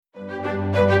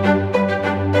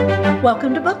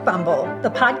Welcome to Book Bumble, the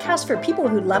podcast for people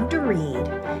who love to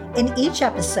read. In each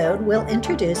episode, we'll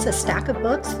introduce a stack of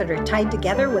books that are tied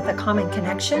together with a common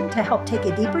connection to help take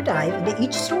a deeper dive into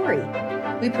each story.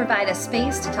 We provide a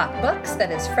space to talk books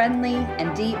that is friendly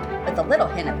and deep with a little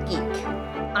hint of geek.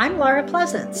 I'm Laura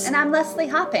Pleasance. And I'm Leslie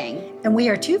Hopping. And we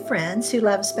are two friends who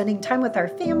love spending time with our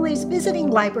families,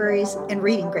 visiting libraries, and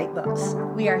reading great books.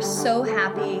 We are so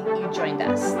happy you joined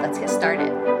us. Let's get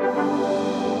started.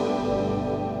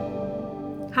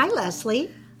 Hi,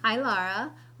 Leslie. Hi,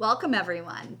 Laura. Welcome,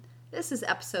 everyone. This is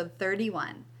episode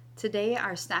 31. Today,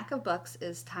 our stack of books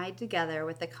is tied together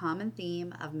with the common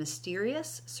theme of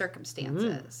mysterious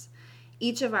circumstances.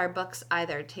 Each of our books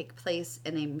either take place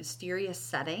in a mysterious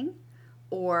setting,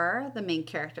 or the main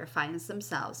character finds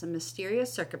themselves in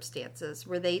mysterious circumstances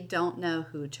where they don't know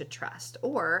who to trust,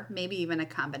 or maybe even a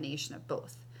combination of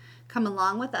both. Come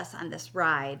along with us on this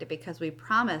ride because we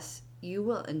promise you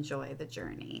will enjoy the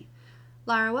journey.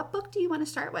 Laura, what book do you want to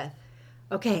start with?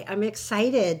 Okay, I'm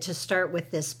excited to start with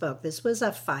this book. This was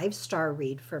a 5-star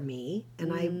read for me,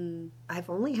 and I've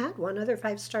only had one other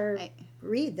 5-star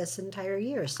read this entire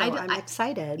year, so I'm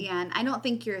excited. Yeah, and I don't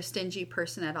think you're a stingy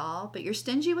person at all, but you're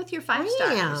stingy with your 5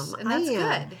 stars, and that's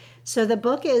good. So the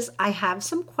book is I Have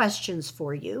Some Questions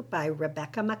for You by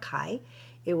Rebecca Makkai.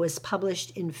 It was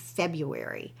published in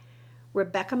February.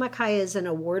 Rebecca Makkai is an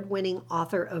award-winning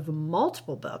author of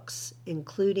multiple books,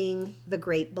 including The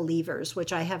Great Believers,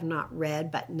 which I have not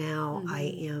read, but now I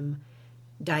am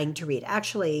dying to read.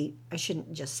 Actually, I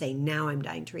shouldn't just say now I'm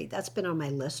dying to read. That's been on my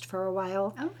list for a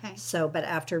while. Okay. But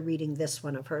after reading this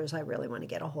one of hers, I really want to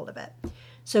get a hold of it.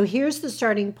 So here's the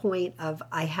starting point of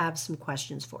I Have Some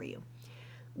Questions for You.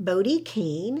 Bodie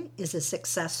Kane is a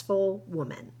successful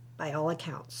woman, by all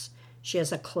accounts. She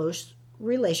has a close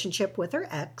relationship with her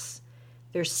ex.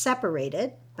 They're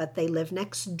separated, but they live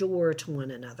next door to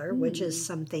one another, which is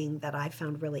something that I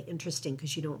found really interesting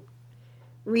because you don't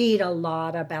read a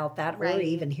lot about that or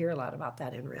even hear a lot about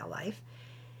that in real life.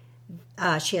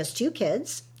 She has 2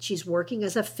 kids. She's working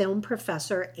as a film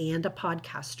professor and a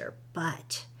podcaster,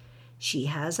 but she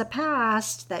has a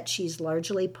past that she's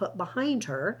largely put behind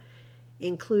her,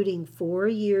 including 4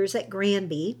 years at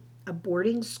Granby, a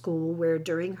boarding school where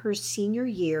during her senior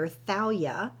year,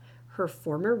 Thalia, her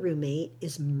former roommate,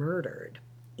 is murdered,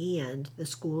 and the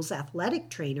school's athletic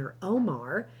trainer,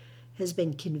 Omar, has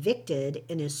been convicted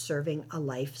and is serving a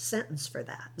life sentence for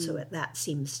that. So that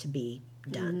seems to be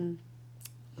done.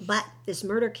 But this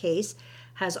murder case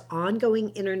has ongoing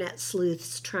internet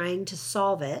sleuths trying to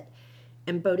solve it,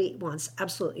 and Bodie wants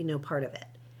absolutely no part of it.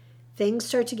 Things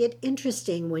start to get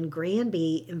interesting when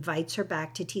Granby invites her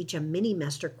back to teach a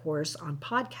mini-master course on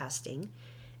podcasting,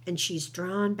 and she's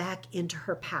drawn back into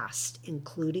her past,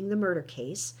 including the murder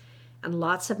case, and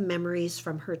lots of memories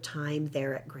from her time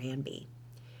there at Granby.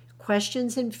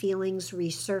 Questions and feelings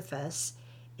resurface,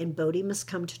 and Bodie must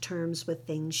come to terms with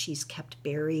things she's kept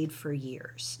buried for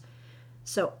years.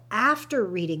 So after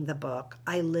reading the book,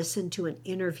 I listened to an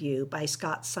interview by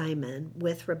Scott Simon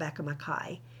with Rebecca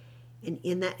Makkai. And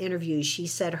in that interview, she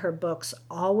said her books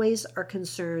always are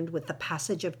concerned with the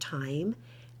passage of time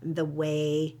and the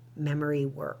way memory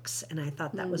works. And I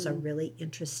thought that was a really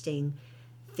interesting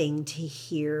thing to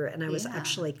hear. And I was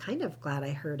actually kind of glad I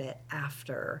heard it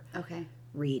after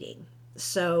reading.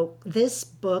 So this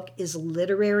book is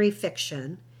literary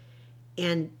fiction,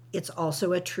 and it's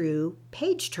also a true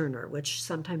page-turner, which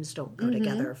sometimes don't go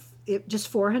together. Just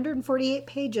 448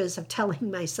 pages of telling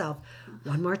myself,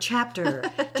 one more chapter,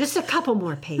 just a couple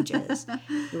more pages.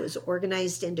 It was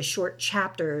organized into short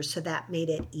chapters, so that made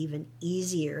it even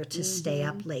easier to stay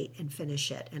up late and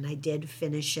finish it. And I did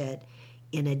finish it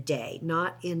in a day,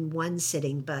 not in one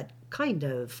sitting, but kind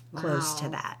of close to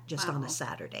that, just on a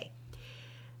Saturday.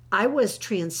 I was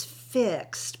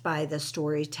transfixed by the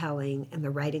storytelling and the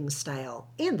writing style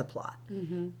and the plot.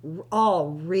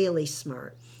 All really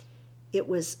smart. It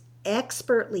was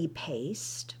expertly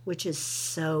paced, which is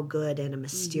so good in a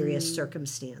mysterious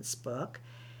circumstance book.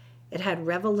 It had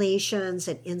revelations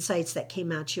and insights that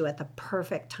came at you at the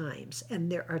perfect times.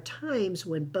 And there are times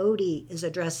when Bodie is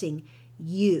addressing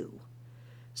you.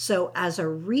 So as a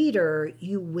reader,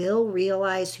 you will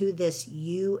realize who this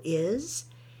you is,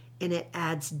 and it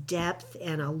adds depth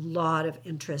and a lot of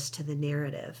interest to the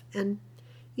narrative. And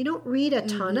you don't read a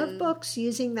ton of books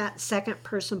using that second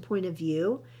person point of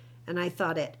view, and I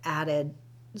thought it added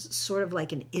sort of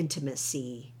like an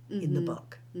intimacy in the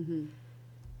book.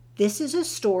 This is a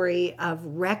story of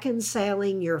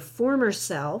reconciling your former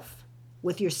self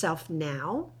with yourself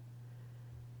now,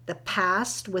 the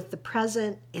past with the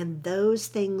present and those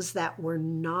things that were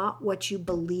not what you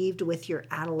believed with your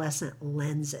adolescent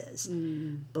lenses.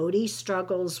 Bodhi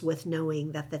struggles with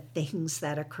knowing that the things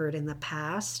that occurred in the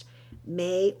past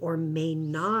may or may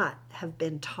not have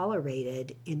been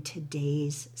tolerated in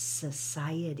today's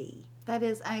society. That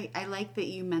is, I like that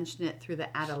you mentioned it through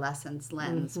the adolescence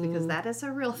lens, because that is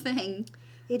a real thing.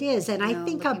 It is. And I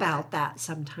think about that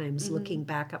sometimes, looking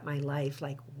back at my life,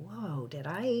 like, whoa, did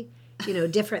I,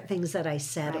 different things that I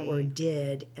said or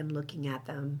did, and looking at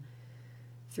them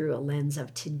through a lens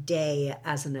of today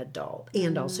as an adult,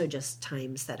 and also just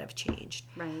times that have changed.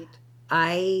 Right.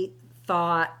 I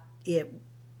thought it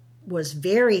was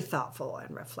very thoughtful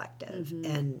and reflective,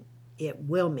 and it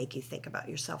will make you think about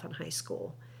yourself in high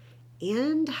school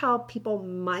and how people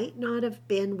might not have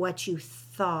been what you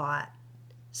thought.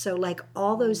 So like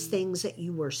all those things that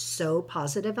you were so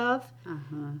positive of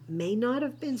may not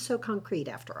have been so concrete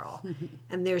after all.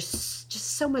 And there's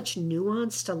just so much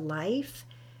nuance to life.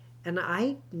 And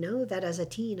I know that as a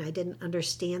teen, I didn't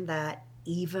understand that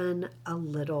even a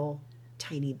little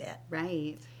tiny bit.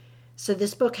 Right. So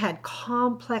this book had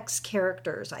complex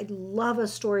characters. I love a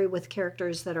story with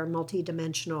characters that are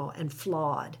multidimensional and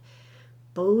flawed.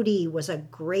 Bodhi was a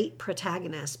great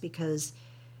protagonist because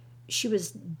she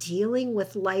was dealing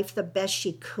with life the best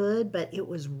she could, but it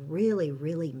was really,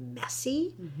 really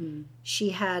messy. She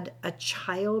had a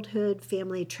childhood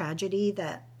family tragedy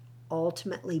that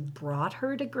ultimately brought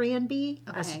her to Granby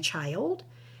as a child.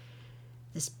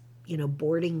 This,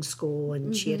 boarding school,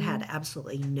 and she had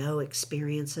absolutely no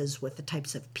experiences with the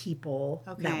types of people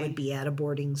that would be at a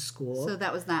boarding school. So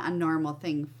that was not a normal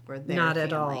thing for their Not family.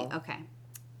 at all. Okay.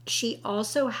 She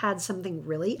also had something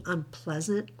really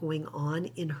unpleasant going on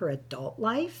in her adult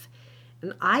life.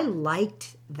 And I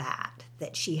liked that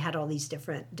she had all these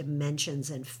different dimensions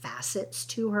and facets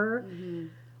to her.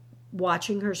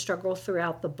 Watching her struggle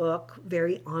throughout the book,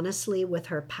 very honestly, with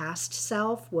her past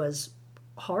self was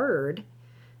hard.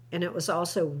 And it was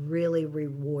also really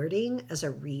rewarding as a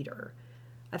reader.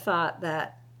 I thought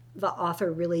that the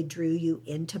author really drew you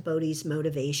into Bodhi's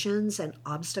motivations and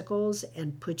obstacles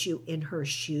and put you in her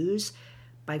shoes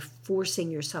by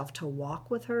forcing yourself to walk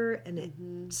with her.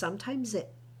 And sometimes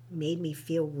it made me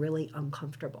feel really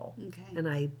uncomfortable. Okay. And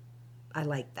I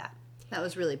liked that. That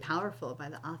was really powerful by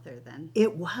the author then.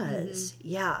 It was,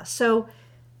 yeah. So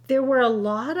there were a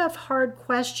lot of hard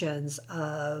questions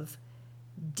of,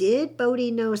 did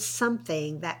Bodhi know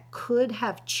something that could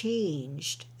have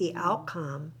changed the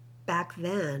outcome back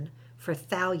then for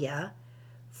Thalia,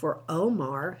 for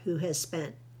Omar, who has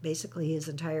spent basically his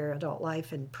entire adult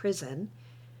life in prison,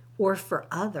 or for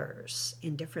others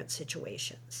in different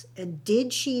situations? And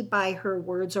did she, by her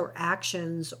words or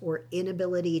actions or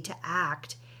inability to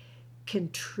act,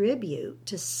 contribute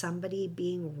to somebody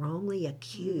being wrongly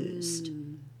accused?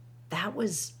 That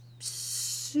was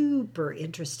super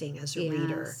interesting as a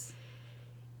reader.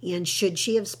 And should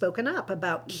she have spoken up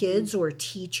about kids or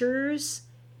teachers?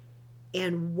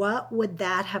 And what would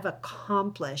that have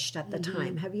accomplished at the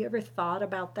time? Have you ever thought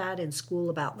about that in school,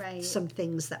 about some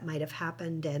things that might have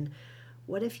happened? And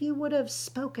what if you would have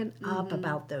spoken up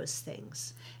about those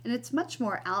things? And it's much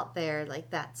more out there, like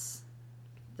that's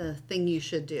the thing you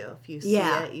should do. If you see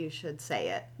it, you should say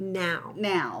it.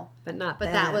 Now. But not But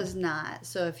then. that was not.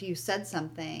 So if you said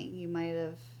something, you might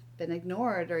have been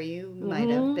ignored, or you might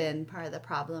have been part of the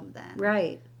problem then.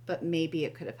 Right. But maybe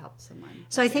it could have helped someone.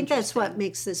 So I think that's what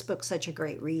makes this book such a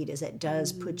great read, is it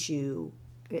does put you,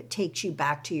 it takes you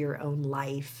back to your own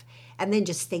life. And then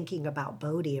just thinking about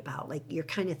Bodhi, about like, you're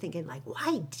kind of thinking like,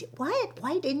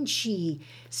 why didn't she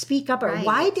speak up? Or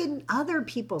why didn't other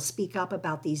people speak up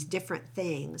about these different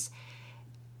things?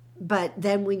 But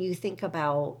then when you think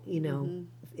about,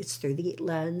 it's through the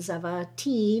lens of a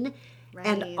teen,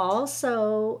 and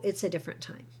also it's a different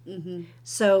time.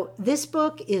 So this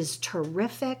book is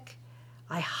terrific.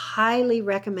 I highly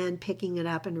recommend picking it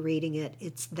up and reading it.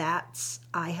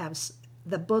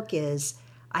 The book is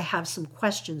I Have Some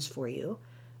Questions for You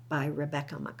by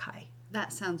Rebecca Makkai.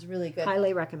 That sounds really good.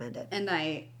 Highly recommend it. And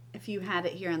if you had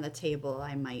it here on the table,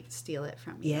 I might steal it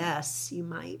from you. Yes, you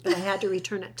might. But I had to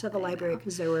return it to the library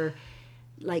because there were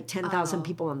like 10,000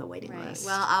 people on the waiting list.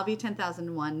 Well, I'll be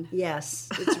 10,001. Yes,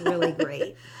 it's really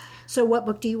great. So what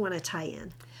book do you want to tie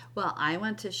in? Well, I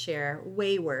want to share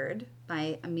Wayward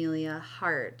by Amelia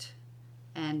Hart.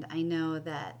 And I know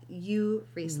that you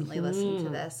recently listened to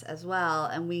this as well.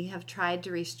 And we have tried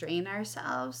to restrain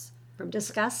ourselves from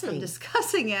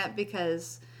discussing it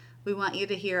because we want you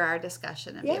to hear our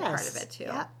discussion and be a part of it too.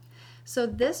 Yeah. So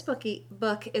this book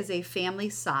is a family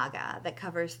saga that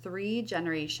covers 3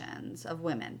 generations of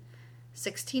women.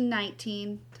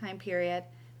 1619 time period,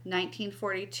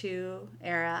 1942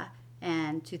 era,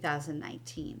 and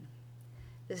 2019.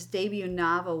 This debut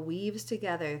novel weaves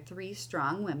together three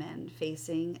strong women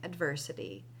facing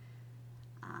adversity,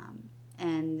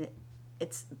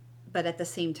 but at the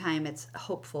same time, it's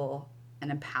hopeful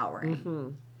and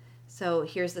empowering. So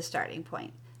here's the starting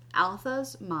point.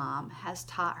 Altha's mom has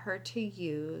taught her to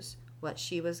use what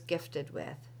she was gifted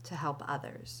with to help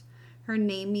others. Her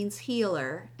name means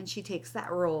healer, and she takes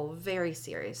that role very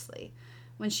seriously.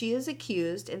 When she is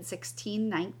accused in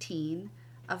 1619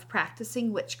 of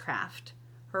practicing witchcraft,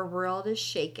 her world is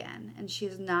shaken, and she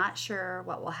is not sure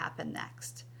what will happen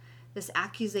next. This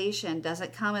accusation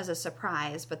doesn't come as a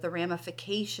surprise, but the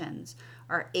ramifications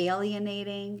are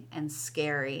alienating and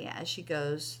scary as she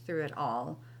goes through it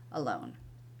all alone.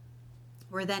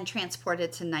 We're then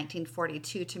transported to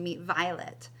 1942 to meet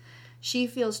Violet. She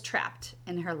feels trapped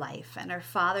in her life and her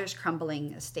father's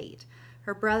crumbling estate.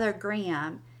 Her brother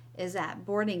Graham is at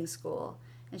boarding school,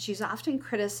 and she's often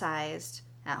criticized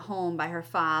at home by her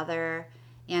father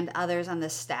and others on the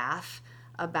staff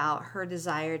about her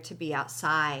desire to be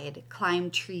outside, climb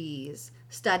trees,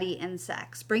 study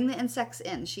insects, bring the insects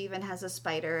in. She even has a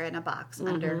spider in a box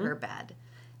under her bed,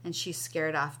 and she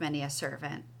scared off many a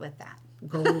servant with that.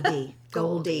 Goldie.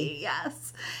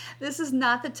 Yes. This is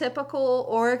not the typical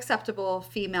or acceptable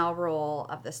female role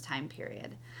of this time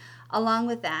period. Along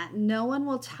with that, no one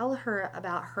will tell her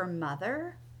about her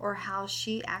mother or how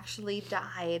she actually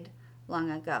died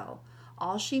long ago.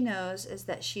 All she knows is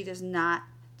that she does not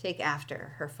take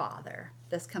after her father.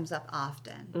 This comes up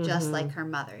often, just like her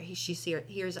mother. She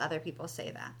hears other people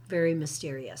say that. Very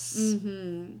mysterious.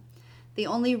 The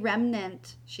only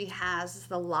remnant she has is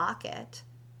the locket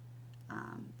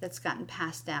that's gotten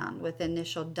passed down with the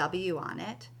initial W on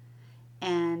it.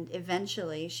 And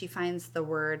eventually she finds the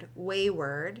word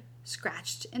wayward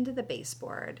scratched into the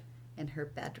baseboard in her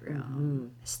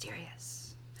bedroom.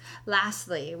 Mysterious.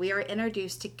 Lastly, we are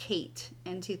introduced to Kate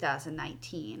in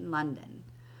 2019, London.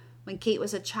 When Kate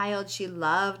was a child, she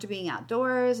loved being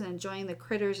outdoors and enjoying the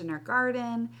critters in her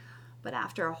garden. But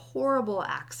after a horrible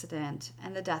accident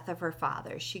and the death of her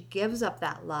father, she gives up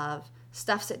that love,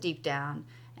 stuffs it deep down,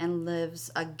 and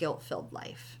lives a guilt-filled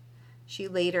life. She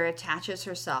later attaches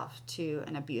herself to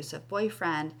an abusive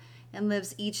boyfriend and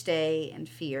lives each day in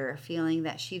fear, feeling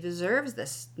that she deserves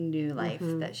this new life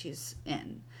that she's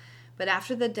in. But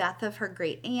after the death of her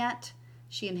great aunt,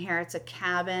 she inherits a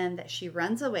cabin that she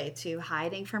runs away to,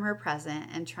 hiding from her present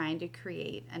and trying to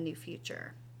create a new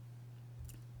future.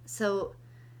 So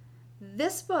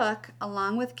this book,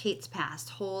 along with Kate's past,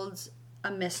 holds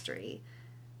a mystery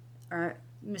or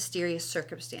mysterious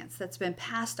circumstance that's been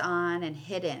passed on and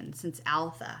hidden since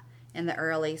Altha in the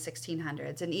early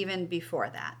 1600s and even before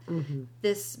that.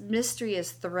 This mystery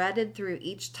is threaded through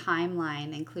each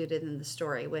timeline included in the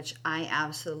story, which I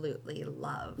absolutely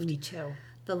loved. Me too.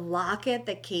 The locket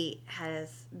that Kate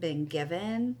has been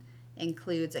given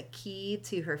includes a key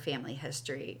to her family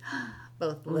history,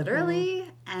 both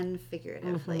literally and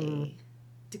figuratively.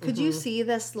 Could you see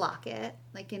this locket,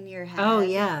 like in your head? Oh,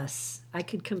 yes. I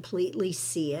could completely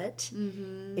see it,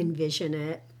 envision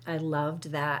it. I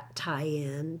loved that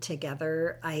tie-in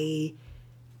together. I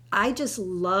just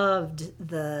loved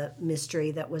the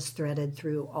mystery that was threaded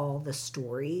through all the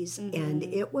stories. And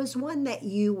it was one that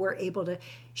you were able to,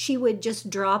 she would just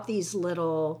drop these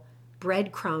little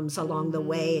breadcrumbs along the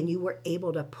way, and you were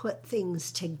able to put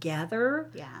things together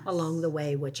along the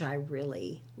way, which I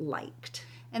really liked.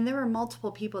 And there were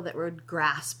multiple people that would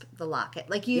grasp the locket.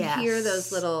 Like you'd hear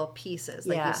those little pieces,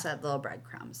 like you said, little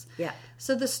breadcrumbs. Yeah.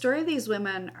 So the story of these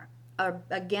women are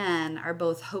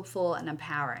both hopeful and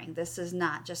empowering. This is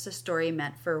not just a story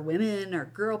meant for women or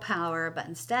girl power, but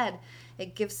instead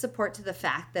it gives support to the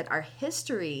fact that our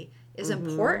history is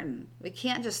important. We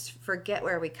can't just forget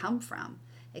where we come from.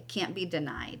 It can't be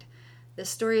denied. This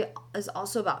story is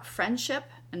also about friendship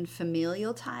and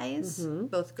familial ties,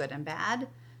 both good and bad,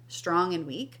 strong and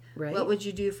weak. Right. What would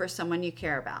you do for someone you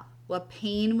care about? What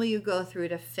pain will you go through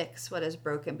to fix what is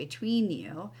broken between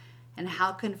you? And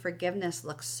how can forgiveness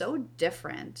look so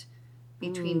different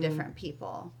between different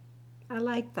people? I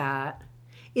like that.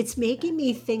 It's making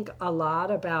me think a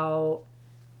lot about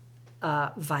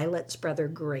Violet's brother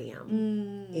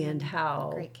Graham and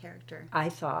how Great character. I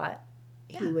thought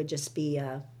he would just be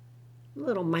a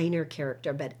little minor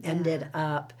character, but ended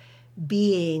up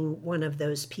being one of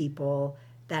those people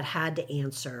that had to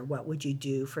answer, what would you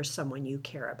do for someone you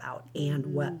care about?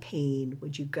 And what pain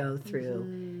would you go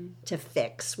through to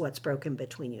fix what's broken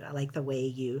between you? I like the way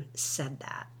you said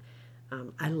that.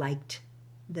 I liked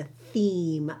the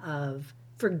theme of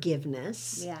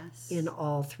forgiveness in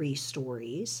all three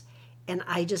stories. And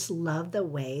I just love the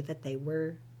way that they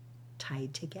were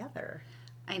tied together.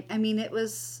 I mean, it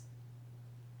was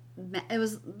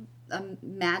a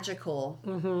magical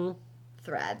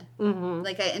thread.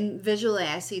 Like and visually,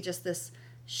 I see just this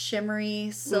shimmery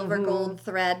silver gold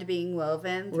thread being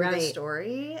woven through the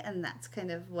story, and that's kind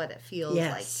of what it feels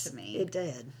like to me. It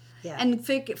did. Yeah. And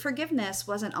forgiveness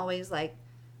wasn't always like,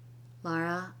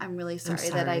 Laura, I'm really sorry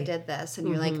that I did this, and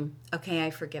you're like, okay, I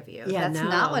forgive you. Yeah, that's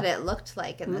not what it looked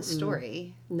like in the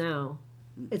story. No.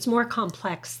 It's more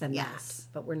complex than that,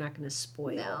 but we're not going to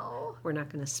spoil. No. We're not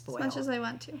going to spoil. As much as I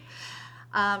want to.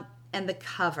 And the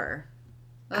cover.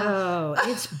 Oh,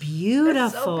 it's beautiful.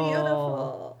 It's so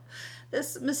beautiful.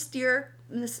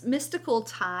 This mystical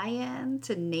tie-in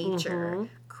to nature,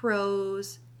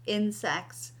 crows,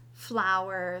 insects,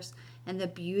 flowers, and the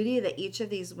beauty that each of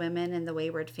these women in the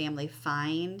Wayward family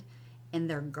find in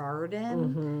their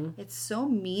garden. It's so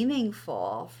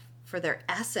meaningful for their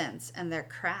essence and their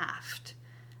craft.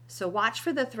 So watch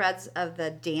for the threads of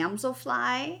the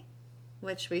damselfly,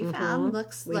 which we found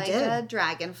looks like a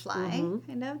dragonfly,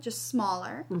 kind of, just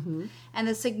smaller. And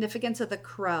the significance of the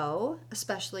crow,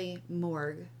 especially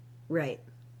Morg. Right.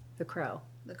 The crow.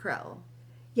 The crow.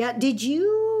 Yeah. Did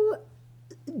you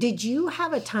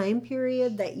have a time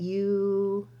period that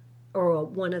you, or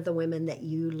one of the women that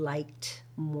you liked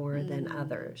more than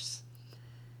others?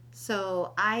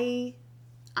 So I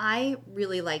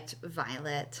really liked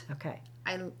Violet. Okay.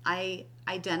 I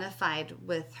identified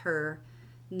with her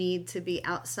need to be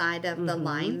outside of the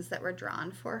lines that were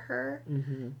drawn for her.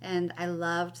 And I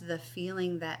loved the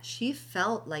feeling that she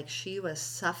felt like she was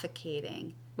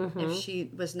suffocating if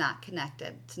she was not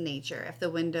connected to nature, if the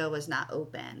window was not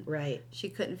open. Right. She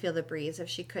couldn't feel the breeze, if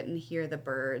she couldn't hear the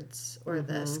birds or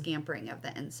the scampering of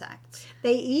the insects.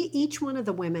 Each one of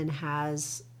the women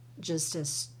has just a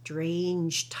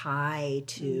strange tie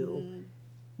to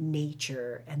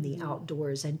nature and the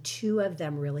outdoors, and two of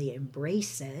them really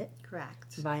embrace it.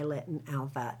 Correct. Violet and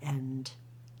Alva, and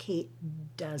Kate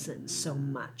doesn't so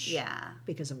much. Yeah.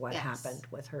 Because of what happened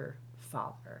with her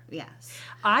father. Yes.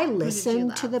 I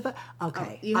listened to the book.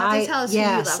 Okay. You have to tell us who you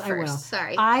love first.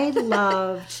 I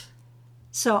will.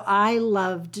 Sorry. I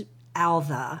loved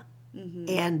Alva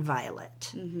and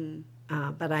Violet.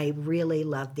 But I really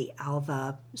loved the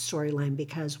Alva storyline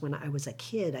because when I was a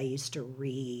kid, I used to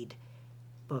read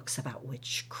books about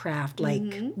witchcraft, like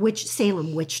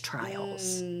Salem witch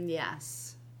trials.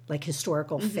 Yes. Like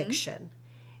historical fiction.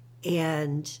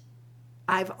 And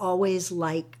I've always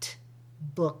liked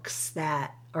books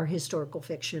that are historical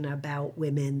fiction about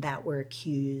women that were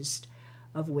accused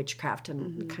of witchcraft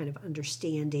and kind of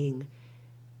understanding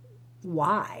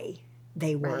why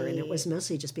they were. And it was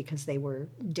mostly just because they were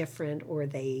different, or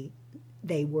they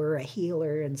were a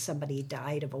healer and somebody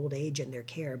died of old age in their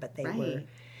care, but they were.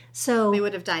 So they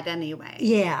would have died anyway.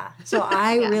 Yeah. So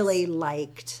I really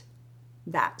liked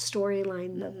that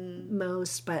storyline the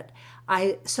most, but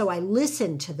I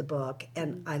listened to the book,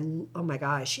 and oh my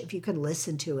gosh, if you can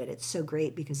listen to it, it's so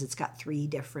great because it's got 3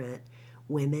 different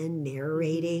women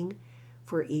narrating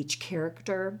for each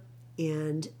character,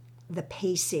 and the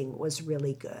pacing was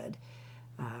really good.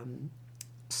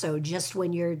 So just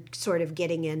when you're sort of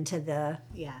getting into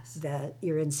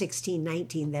you're in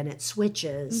 1619, then it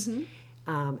switches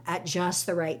at just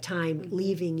the right time,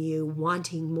 leaving you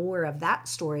wanting more of that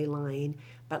storyline,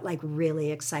 but like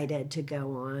really excited to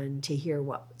go on to hear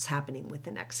what's happening with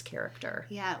the next character.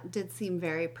 Yeah, it did seem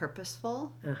very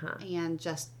purposeful, and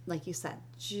just like you said,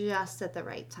 just at the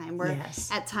right time. Where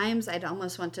at times I'd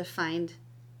almost want to find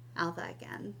Alva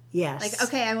again. Yes. Like,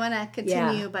 okay, I want to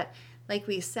continue, but like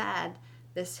we said,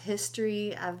 this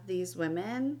history of these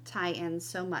women tie in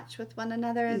so much with one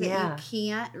another that you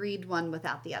can't read one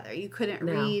without the other. You couldn't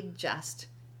read just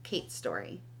Kate's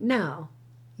story. No.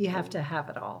 You have to have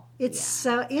it all. It's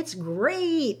it's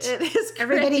great. It is great.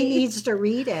 Everybody needs to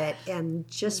read it, and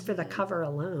just for the cover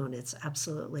alone, it's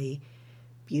absolutely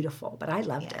beautiful. But I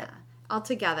loved it.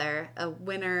 Altogether, a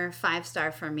winner,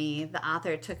 5-star for me. The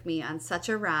author took me on such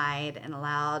a ride and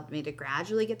allowed me to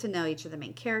gradually get to know each of the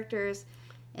main characters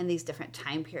in these different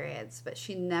time periods, but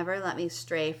she never let me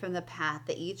stray from the path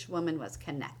that each woman was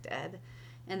connected,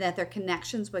 and that their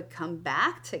connections would come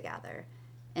back together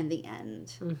in the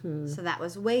end. So that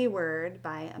was Wayward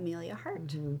by Amelia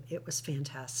Hart. It was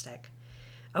fantastic.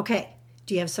 Okay,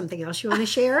 do you have something else you want to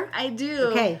share? I do.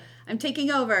 Okay. I'm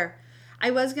taking over. I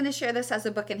was going to share this as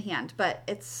a book in hand, but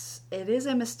it is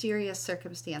a mysterious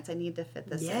circumstance. I need to fit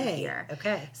this in here.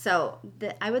 Okay. So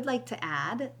I would like to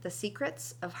add The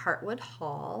Secrets of Heartwood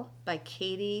Hall by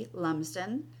Katie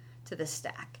Lumsden to the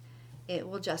stack. It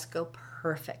will just go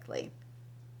perfectly.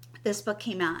 This book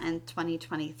came out in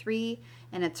 2023,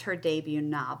 and it's her debut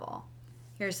novel.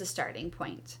 Here's the starting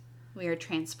point. we are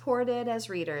transported as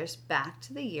readers back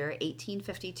to the year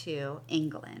 1852,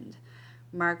 England.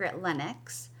 Margaret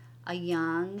Lennox, a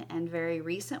young and very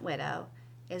recent widow,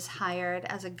 is hired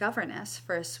as a governess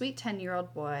for a sweet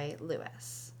 10-year-old boy,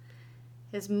 Lewis.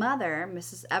 His mother,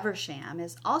 Mrs. Eversham,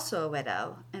 is also a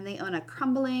widow, and they own a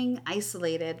crumbling,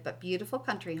 isolated, but beautiful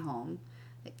country home.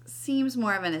 It seems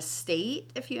more of an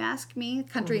estate, if you ask me.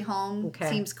 Country home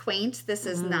seems quaint. This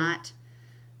is not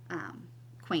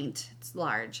quaint. It's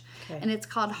large. Okay. And it's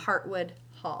called Hartwood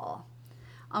Hall.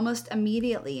 Almost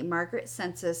immediately, Margaret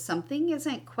senses something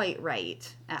isn't quite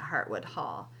right at Hartwood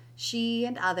Hall. She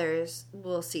and others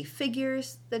will see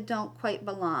figures that don't quite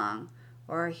belong,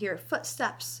 or hear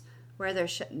footsteps where there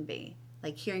shouldn't be.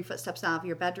 Like hearing footsteps out of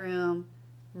your bedroom,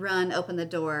 run, open the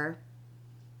door,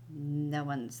 no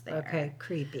one's there. Okay,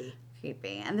 creepy.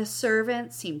 Creepy. And the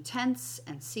servants seem tense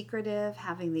and secretive,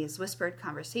 having these whispered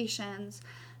conversations.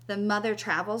 The mother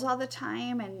travels all the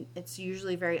time, and it's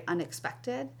usually very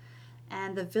unexpected.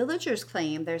 And the villagers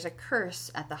claim there's a curse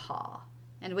at the hall.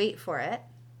 And wait for it,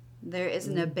 there is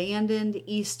an abandoned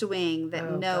east wing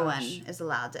that no one is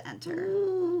allowed to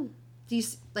enter.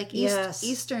 These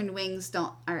eastern wings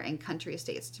are in country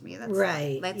estates to me. That's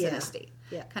right. That's an estate.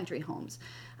 Yeah. Country homes.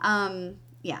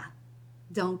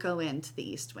 Don't go into the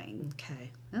east wing.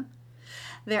 Okay.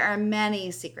 There are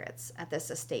many secrets at this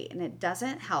estate, and it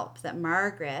doesn't help that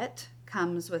Margaret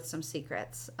comes with some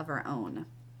secrets of her own.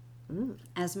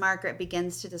 As Margaret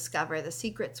begins to discover the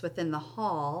secrets within the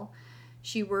hall,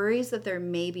 she worries that there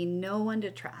may be no one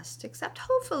to trust, except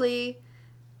hopefully,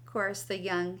 of course, the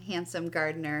young, handsome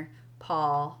gardener,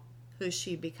 Paul, who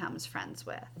she becomes friends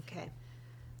with. Okay.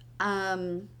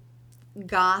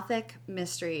 Gothic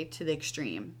mystery to the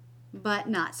extreme, but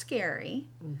not scary.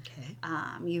 Okay.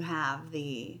 You have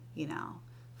the,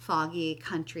 foggy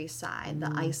countryside,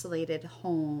 the isolated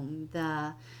home,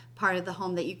 the part of the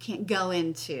home that you can't go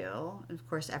into. And of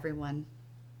course, everyone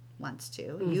wants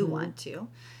to. You want to.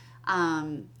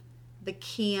 The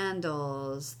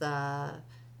candles, the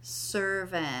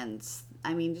servants.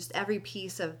 I mean, just every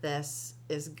piece of this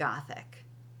is Gothic.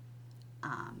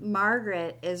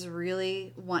 Margaret is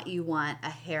really what you want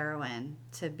a heroine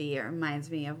to be. It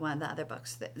reminds me of one of the other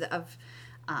books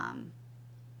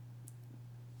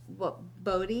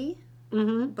Bodhi,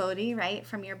 Bodhi, right,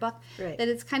 from your book. Right. That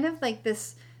it's kind of like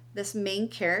this main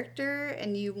character,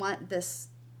 and you want this,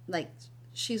 like,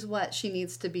 she's what she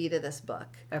needs to be to this book.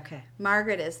 Okay.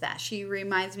 Margaret is that. She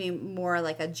reminds me more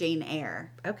like a Jane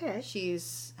Eyre. Okay.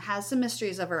 Has some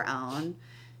mysteries of her own.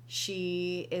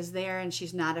 She is there, and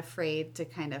she's not afraid to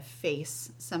kind of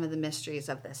face some of the mysteries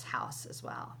of this house as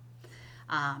well.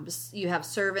 You have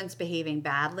servants behaving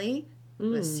badly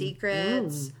with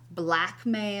secrets,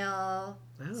 blackmail,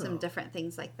 some different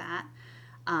things like that.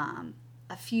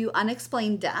 A few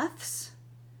unexplained deaths,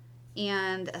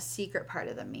 and a secret part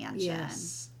of the mansion.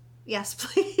 Yes,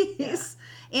 please.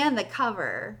 Yeah. And the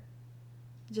cover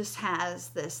just has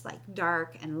this like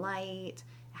dark and light.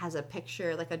 Has a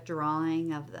picture, like a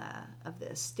drawing of the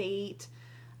estate,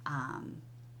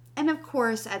 and of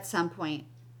course, at some point,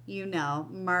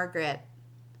 Margaret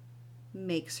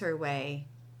makes her way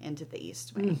into the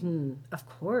East Wing. Of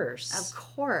course.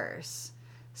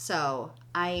 So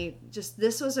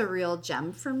this was a real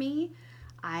gem for me.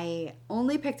 I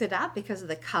only picked it up because of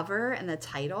the cover and the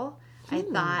title. I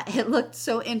thought it looked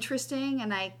so interesting,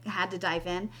 and I had to dive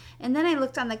in. And then I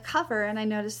looked on the cover, and I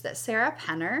noticed that Sarah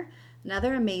Penner,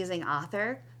 another amazing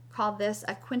author, called this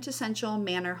a quintessential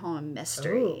manor home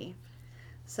mystery.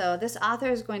 So this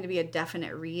author is going to be a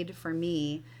definite read for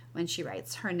me when she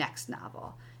writes her next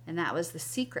novel. And that was The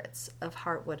Secrets of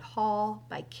Hartwood Hall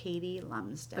by Katie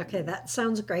Lumsden. Okay, that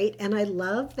sounds great. And I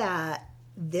love that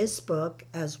this book,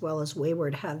 as well as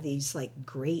Wayward, have these like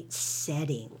great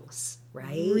settings,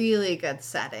 right? Really good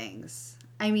settings.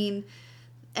 I mean,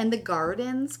 and the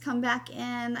gardens come back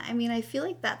in. I mean, I feel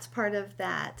like that's part of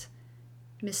that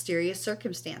mysterious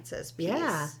circumstances piece.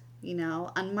 Yeah.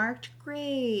 Unmarked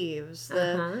graves,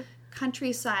 the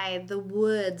countryside, the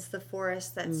woods, the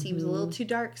forest that seems a little too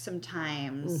dark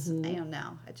sometimes. I don't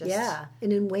know.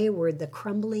 And in Wayward, the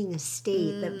crumbling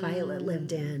estate that Violet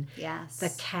lived in. Yes.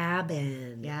 The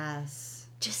cabin. Yes.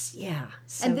 So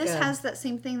and this good. has that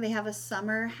same thing. They have a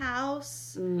summer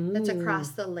house that's across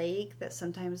the lake that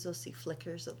sometimes you'll see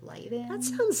flickers of light in. That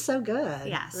sounds so good.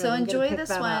 Yeah, Right, so I'm gonna enjoy pick this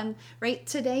that one. up. Right,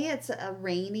 today it's a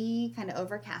rainy, kind of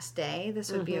overcast day.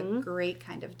 This would be a great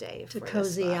kind of day to for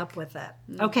cozy this book. up with it.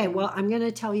 Okay, well, I'm going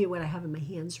to tell you what I have in my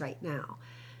hands right now.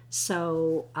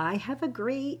 So I have a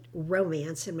great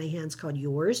romance in my hands called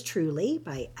Yours Truly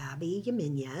by Abby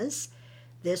Jimenez.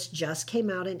 This just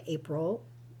came out in April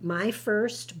my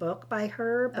first book by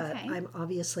her, but Okay. I'm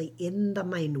obviously in the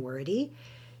minority.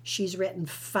 She's written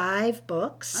 5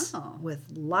 books with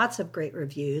lots of great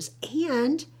reviews.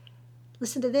 And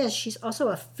listen to this, she's also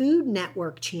a Food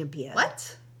Network champion.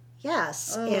 What?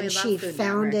 Yes, Oh, we and love she Food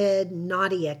founded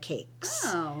Nadia Cakes.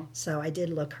 Oh. So I did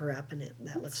look her up, and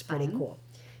that looks pretty fun. cool.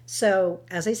 So,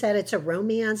 as I said, it's a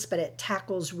romance, but it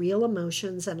tackles real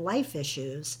emotions and life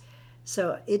issues.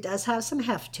 So it does have some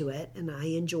heft to it, and I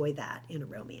enjoy that in a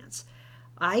romance.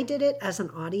 I did it as an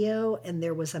audio, and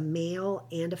there was a male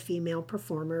and a female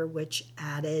performer, which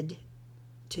added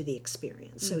to the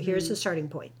experience. So here's the starting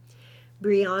point.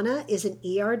 Brianna is an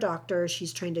ER doctor.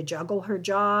 She's trying to juggle her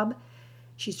job.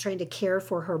 She's trying to care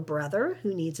for her brother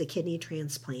who needs a kidney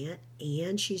transplant,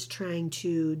 and she's trying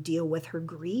to deal with her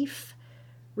grief,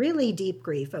 really deep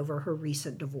grief over her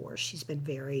recent divorce. She's been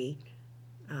very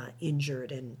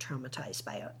injured and traumatized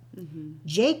by it.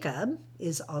 Jacob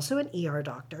is also an ER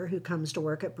doctor who comes to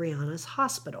work at Brianna's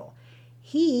hospital.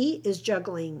 He is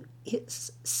juggling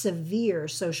his severe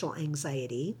social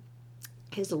anxiety,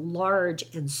 his large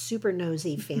and super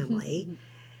nosy family,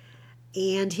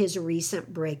 and his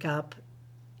recent breakup,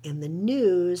 and the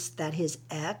news that his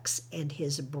ex and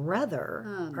his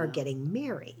brother are getting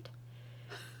married.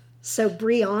 So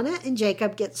Brianna and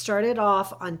Jacob get started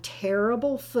off on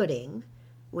terrible footing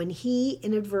when he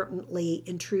inadvertently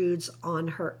intrudes on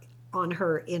her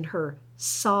in her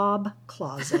sob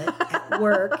closet at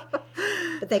work.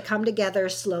 But they come together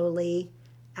slowly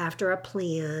after a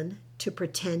plan to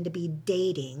pretend to be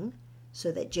dating so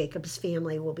that Jacob's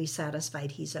family will be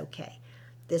satisfied he's okay.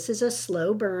 This is a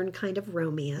slow burn kind of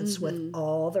romance with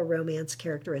all the romance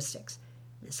characteristics.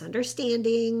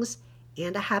 Misunderstandings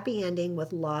and a happy ending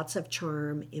with lots of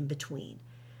charm in between.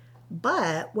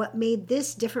 But what made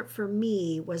this different for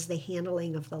me was the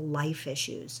handling of the life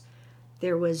issues.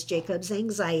 There was Jacob's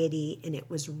anxiety, and it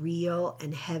was real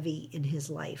and heavy in his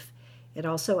life. It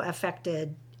also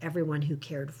affected everyone who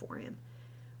cared for him.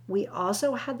 We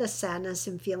also had the sadness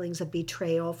and feelings of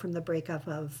betrayal from the breakup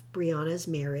of Brianna's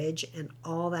marriage and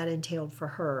all that entailed for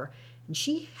her. And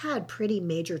she had pretty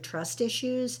major trust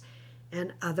issues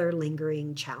and other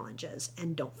lingering challenges.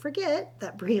 And don't forget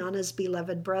that Brianna's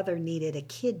beloved brother needed a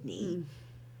kidney.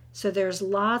 So there's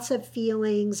lots of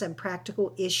feelings and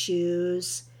practical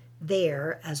issues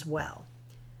there as well.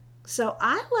 So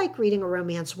I like reading a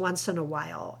romance once in a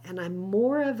while, and I'm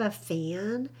more of a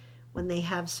fan when they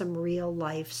have some real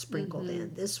life sprinkled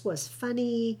in. This was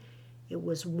funny, it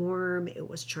was warm, it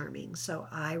was charming. So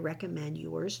I recommend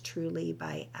Yours Truly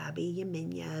by Abby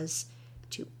Jimenez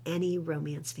to any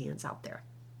romance fans out there.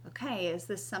 Okay, is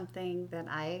this something that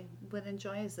I would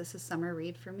enjoy? Is this a summer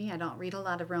read for me? I don't read a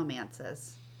lot of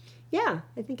romances. Yeah,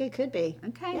 I think it could be.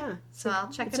 Okay. Yeah. So I'll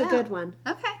check it out. It's a good one.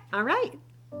 Okay. All right.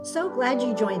 So glad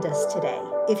you joined us today.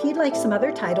 If you'd like some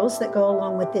other titles that go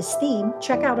along with this theme,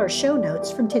 check out our show notes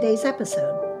from today's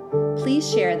episode. Please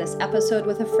share this episode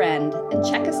with a friend and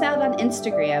check us out on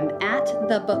Instagram at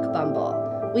The Book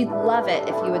Bumble. We'd love it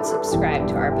if you would subscribe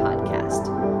to our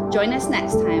podcast. Join us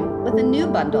next time with a new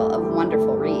bundle of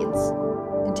wonderful reads.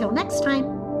 Until next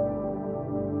time.